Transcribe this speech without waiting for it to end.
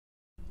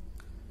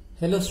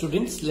Hello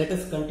students, let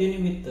us continue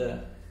with the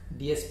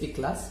DSP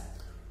class.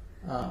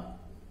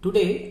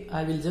 Today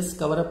I will just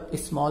cover up a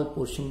small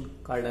portion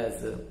called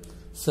as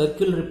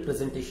circular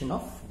representation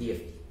of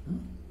DFT.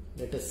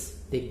 Let us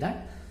take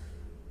that.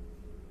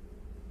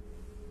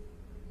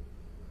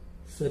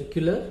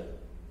 Circular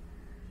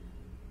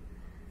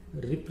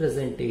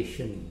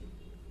representation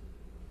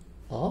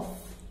of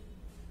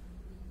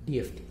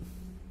DFT.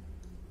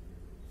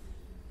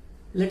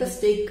 Let us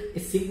take a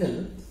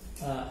signal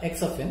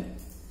x of n,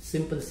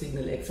 simple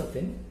signal x of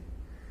n,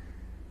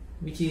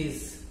 which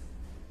is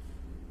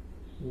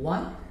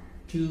 1,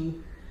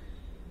 2,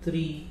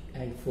 3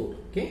 and 4.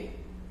 Okay,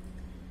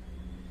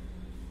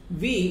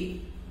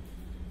 we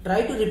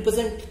try to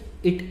represent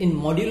it in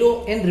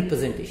modulo n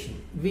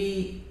representation.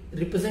 We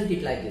represent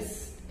it like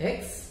this: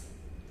 x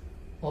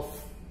of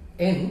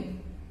n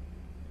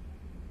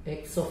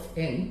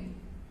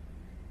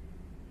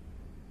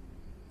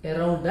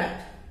around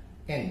that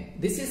n.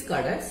 This is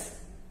called as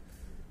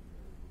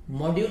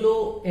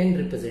modulo n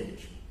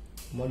representation.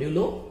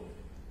 Modulo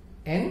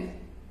n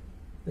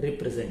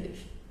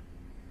representation.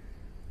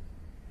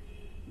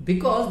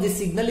 Because the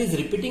signal is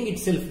repeating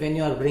itself when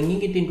you are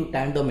bringing it into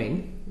time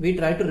domain, we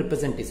try to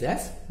represent it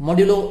as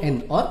modulo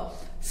n or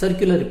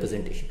circular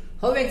representation.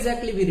 How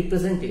exactly we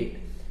represent it?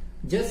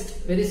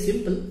 Just very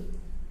simple.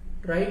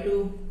 Try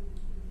to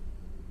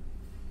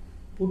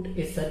put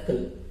a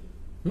circle.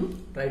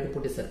 Try to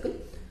put a circle.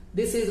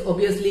 This is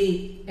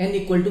obviously n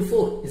equal to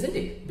 4, isn't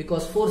it?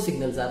 Because 4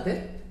 signals are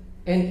there.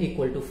 N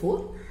equal to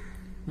 4.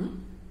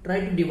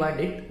 Try to divide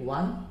it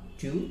 1,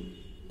 2,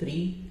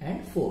 3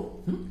 and 4.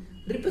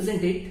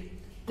 Represent it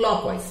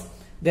clockwise.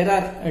 There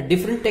are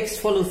different text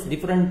follows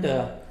different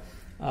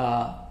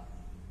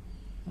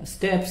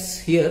steps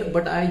here,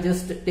 but I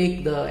just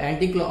take the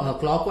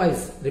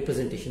anti-clockwise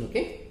representation.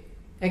 Okay,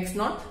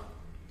 x0,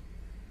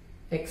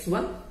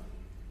 x1,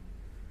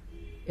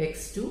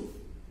 x2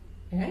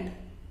 and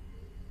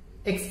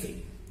x3.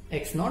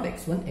 x0,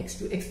 x1,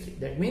 x2, x3.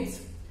 That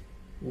means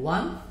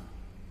 1,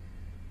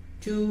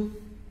 2,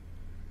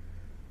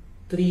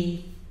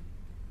 3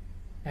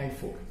 and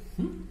 4.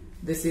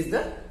 This is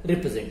the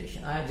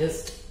representation. I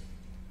just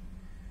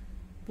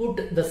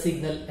put the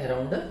signal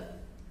around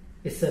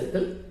a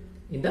circle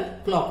in the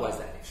clockwise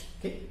direction.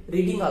 Okay,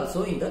 reading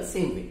also in the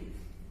same way.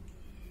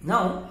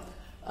 Now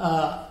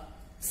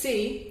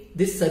see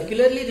this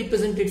circularly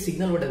represented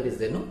signal, whatever is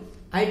there, no,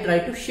 I try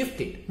to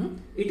shift it.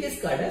 It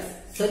is called as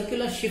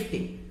circular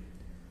shifting.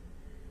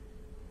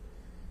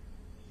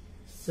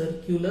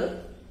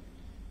 Circular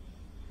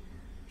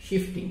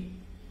shifting.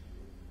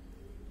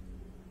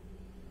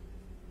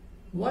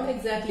 What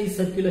exactly is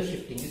circular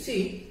shifting? You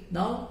see,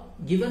 now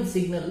given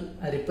signal,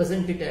 I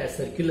represent it as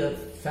circular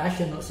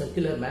fashion or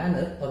circular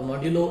manner or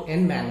modulo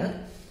n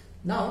manner.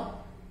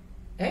 Now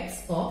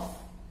x of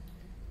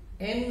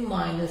n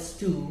minus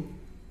 2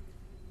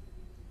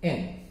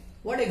 n.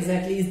 What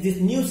exactly is this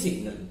new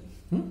signal?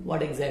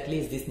 What exactly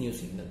is this new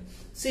signal?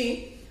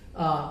 See,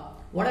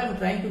 what I am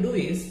trying to do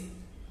is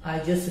I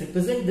just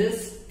represent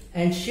this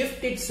and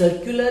shift it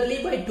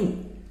circularly by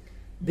 2.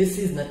 This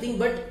is nothing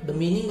but the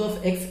meaning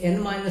of x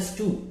n minus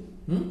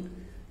 2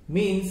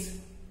 means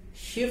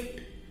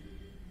shift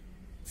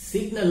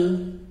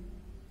signal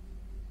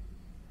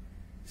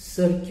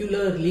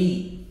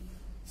circularly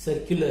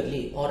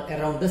or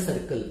around the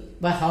circle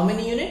by how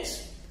many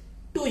units?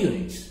 2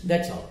 units.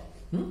 That's all.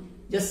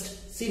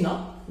 Just see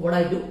now what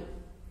I do.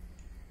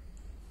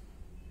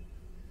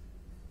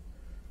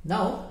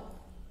 Now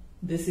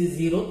this is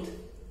 0th,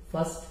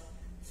 1st,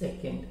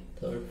 2nd,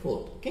 3rd,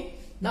 4th. Okay.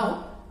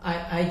 Now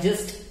I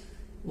just,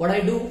 what I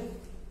do,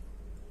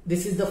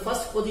 this is the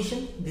first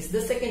position, this is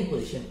the second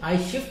position. I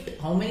shift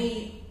how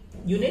many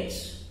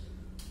units?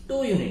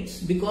 2 units,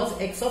 because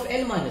x of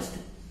n minus 2.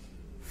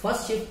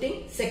 First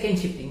shifting, second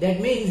shifting. That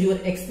means your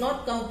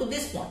x0 come to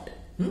this point.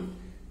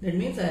 That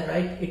means I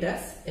write it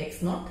as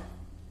x0,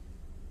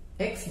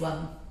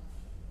 x1,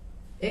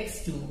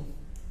 x2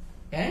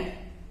 and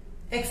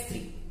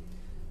x3.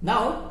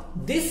 Now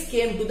this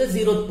came to the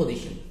 0th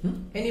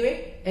position.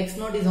 Anyway,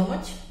 x0 is how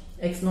much?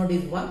 x0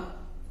 is 1,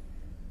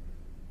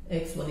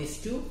 x1 is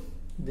 2,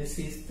 this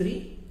is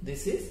 3,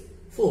 this is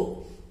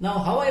 4. Now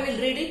how I will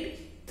read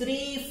it?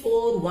 3,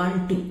 4,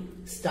 1, 2.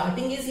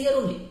 Starting is here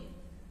only.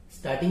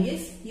 Starting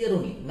is here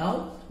only.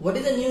 Now what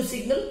is the new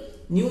signal?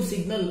 New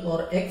signal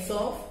or x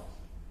of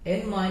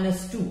n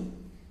minus 2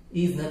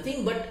 is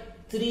nothing but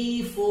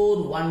 3,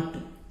 4, 1,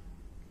 2.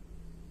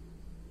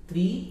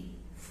 3,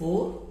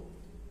 4,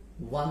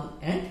 1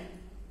 and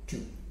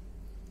 2.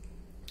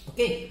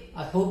 Okay,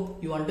 I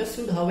hope you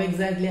understood how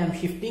exactly I am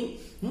shifting.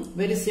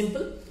 Very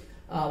simple.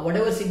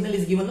 Whatever signal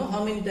is given,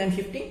 how many times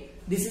shifting?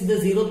 This is the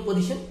 0th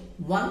position,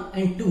 1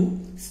 and 2.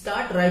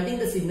 Start writing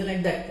the signal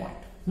at that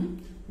point.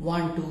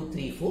 1, 2,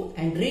 3, 4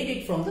 and read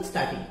it from the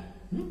starting.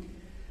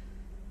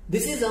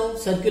 This is how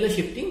circular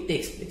shifting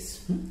takes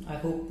place. I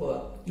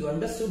hope you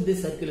understood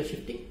this circular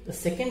shifting. The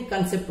second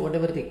concept,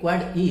 whatever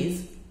required,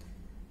 is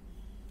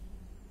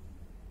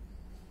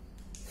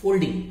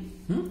folding.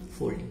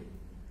 Folding.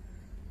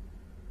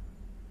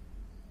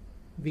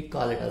 we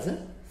call it as a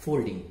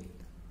folding.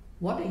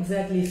 What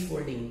exactly is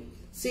folding?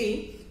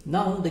 See,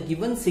 now the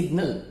given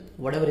signal,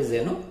 whatever is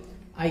there, no,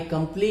 I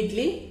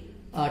completely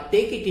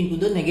take it into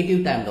the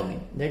negative time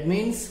domain. That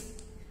means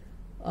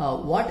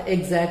what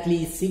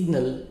exactly is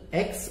signal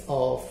x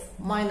of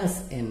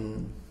minus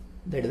n?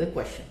 That is the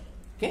question.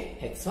 Okay,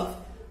 x of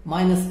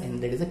minus n,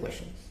 that is the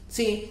question.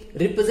 See,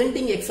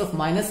 representing x of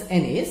minus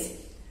n is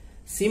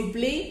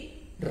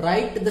simply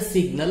write the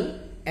signal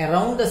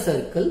around the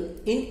circle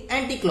in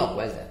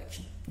anti-clockwise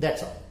direction.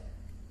 That's all.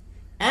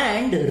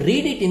 And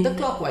read it in the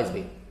clockwise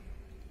way.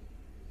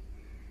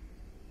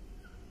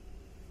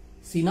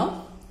 See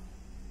now,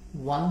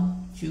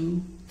 1,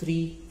 2,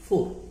 3,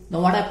 4.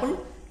 Now what happened?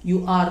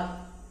 You are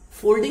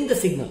folding the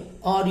signal,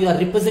 or you are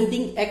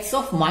representing x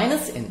of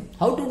minus n.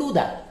 How to do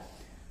that?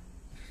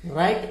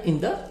 Write in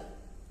the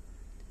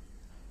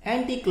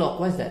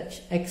anti-clockwise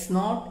direction.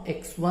 x0,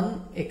 x1,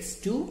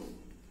 x2,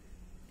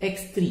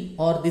 x3,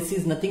 or this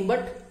is nothing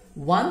but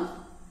 1,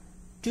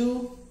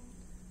 2,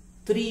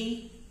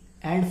 3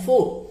 and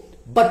 4.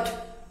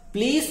 But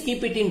please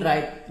keep it in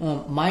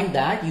mind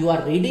that you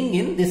are reading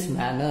in this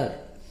manner.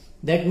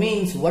 That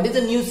means what is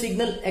the new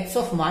signal x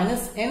of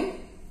minus n?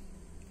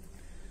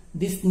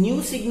 This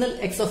new signal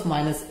x of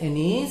minus n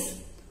is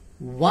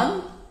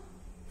 1,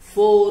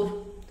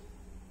 4,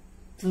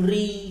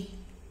 3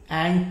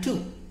 and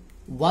 2.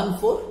 1,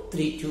 4,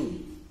 3,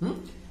 2.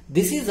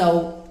 This is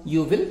how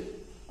you will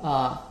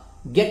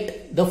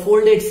get the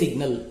folded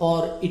signal,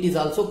 or it is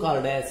also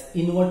called as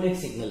inverted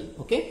signal.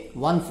 Okay,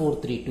 1,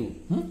 4, 3,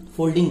 2.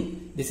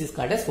 Folding. This is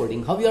called as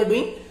folding. How you are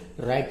doing?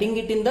 Writing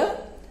it in the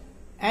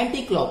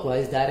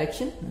anti-clockwise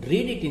direction,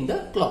 read it in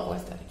the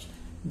clockwise direction.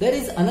 There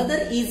is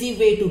another easy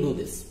way to do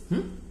this.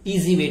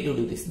 Easy way to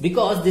do this,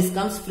 because this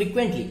comes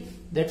frequently.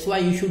 That's why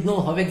you should know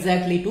how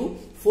exactly to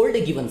fold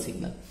a given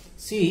signal.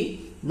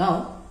 See,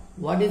 now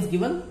what is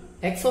given?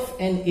 X of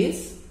n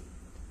is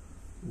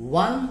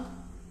 1,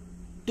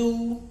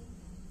 2,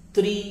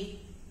 3,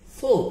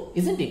 4,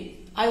 isn't it?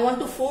 I want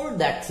to fold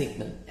that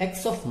signal,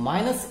 x of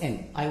minus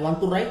n. I want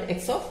to write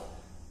x of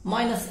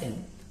minus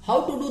n.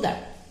 How to do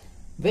that?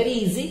 Very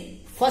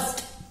easy.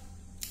 First,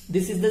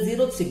 this is the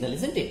zeroth signal,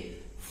 isn't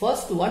it?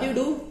 First, what you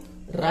do?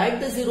 Write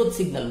the zeroth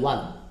signal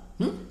 1.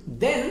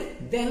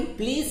 Then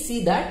please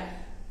see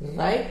that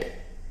write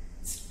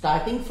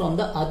starting from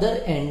the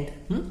other end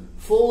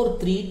 4,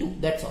 3, 2.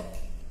 That's all.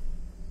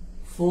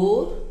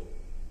 4,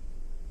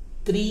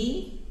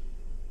 3,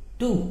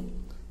 2.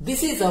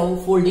 This is how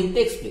folding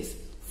takes place.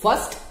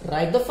 First,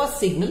 write the first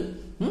signal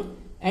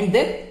and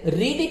then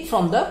read it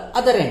from the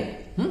other end.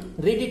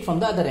 Read it from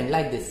the other end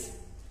like this.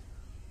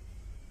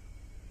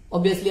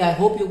 Obviously, I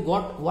hope you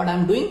got what I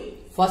am doing.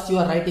 First, you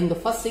are writing the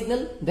first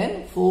signal,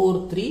 then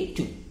 4, 3,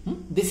 2.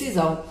 This is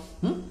how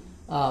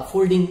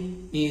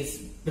folding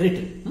is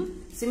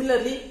written.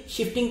 Similarly,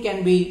 shifting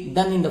can be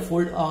done in the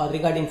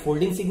regarding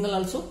folding signal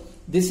also.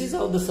 This is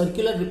how the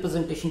circular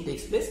representation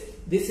takes place.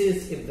 This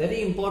is a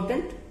very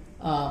important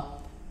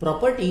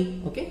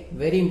property, okay,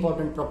 very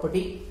important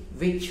property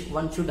which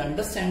one should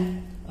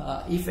understand.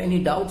 If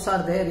any doubts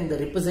are there in the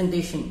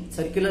representation,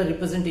 circular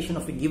representation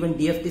of a given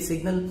DFT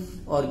signal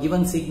or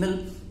given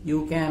signal,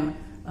 you can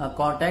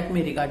contact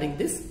me regarding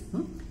this.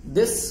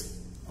 This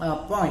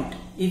point,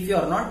 if you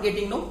are not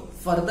getting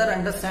further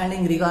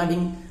understanding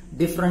regarding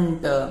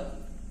different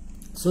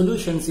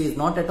solutions, is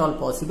not at all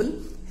possible.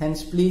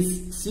 Hence,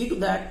 please see to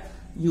that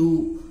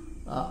you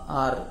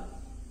are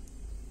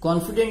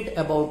confident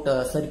about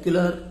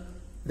circular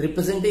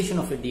representation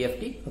of a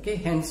DFT. Okay,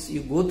 hence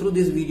you go through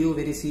this video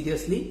very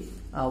seriously.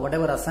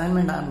 Whatever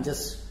assignment I am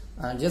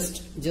I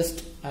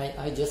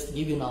just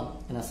give you now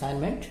an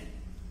assignment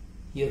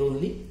here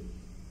only.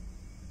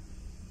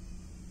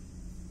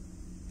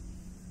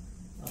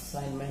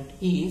 Assignment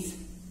is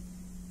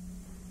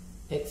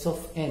x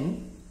of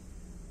n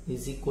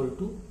is equal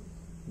to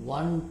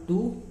 1,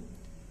 2,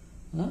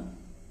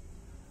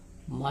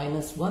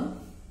 minus 1,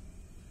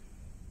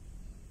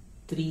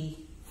 3,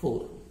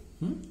 4.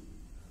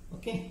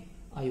 Okay,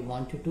 I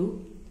want you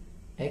to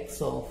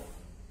x of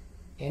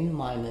n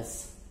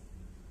minus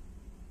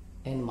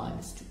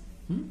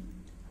 2,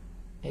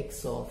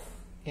 x of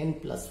n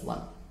plus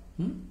 1,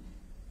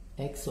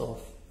 x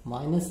of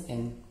minus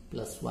n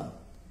plus 1,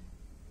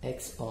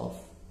 x of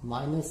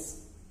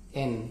minus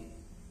n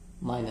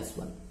minus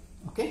 1.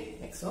 Okay,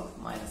 x of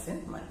minus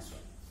n minus 1.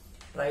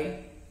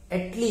 Try,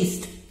 at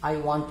least I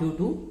want you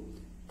to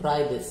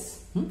try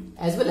this,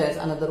 as well as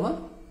another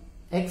one,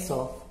 x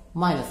of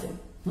minus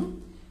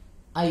n.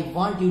 I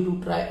want you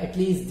to try at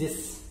least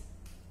this,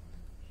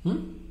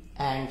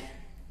 and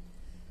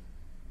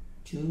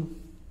 2,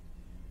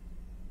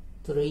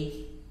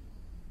 3,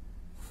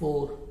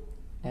 4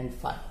 and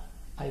 5.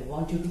 I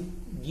want you to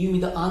give me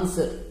the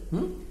answer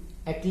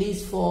at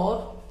least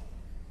for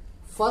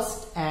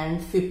first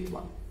and fifth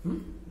one.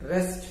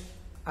 Rest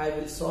I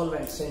will solve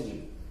and send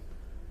you.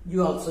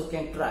 You also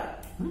can try,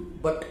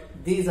 but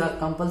these are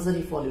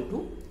compulsory for you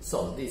to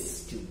solve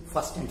these two,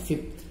 first and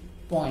fifth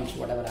points,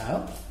 whatever I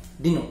have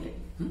denoted.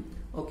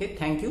 Okay,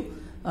 thank you.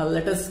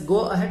 Let us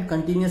go ahead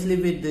continuously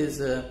with this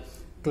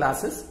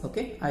classes.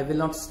 Okay, I will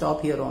not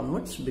stop here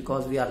onwards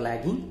because we are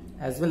lagging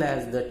as well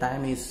as the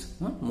time is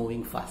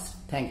moving fast.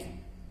 Thank you.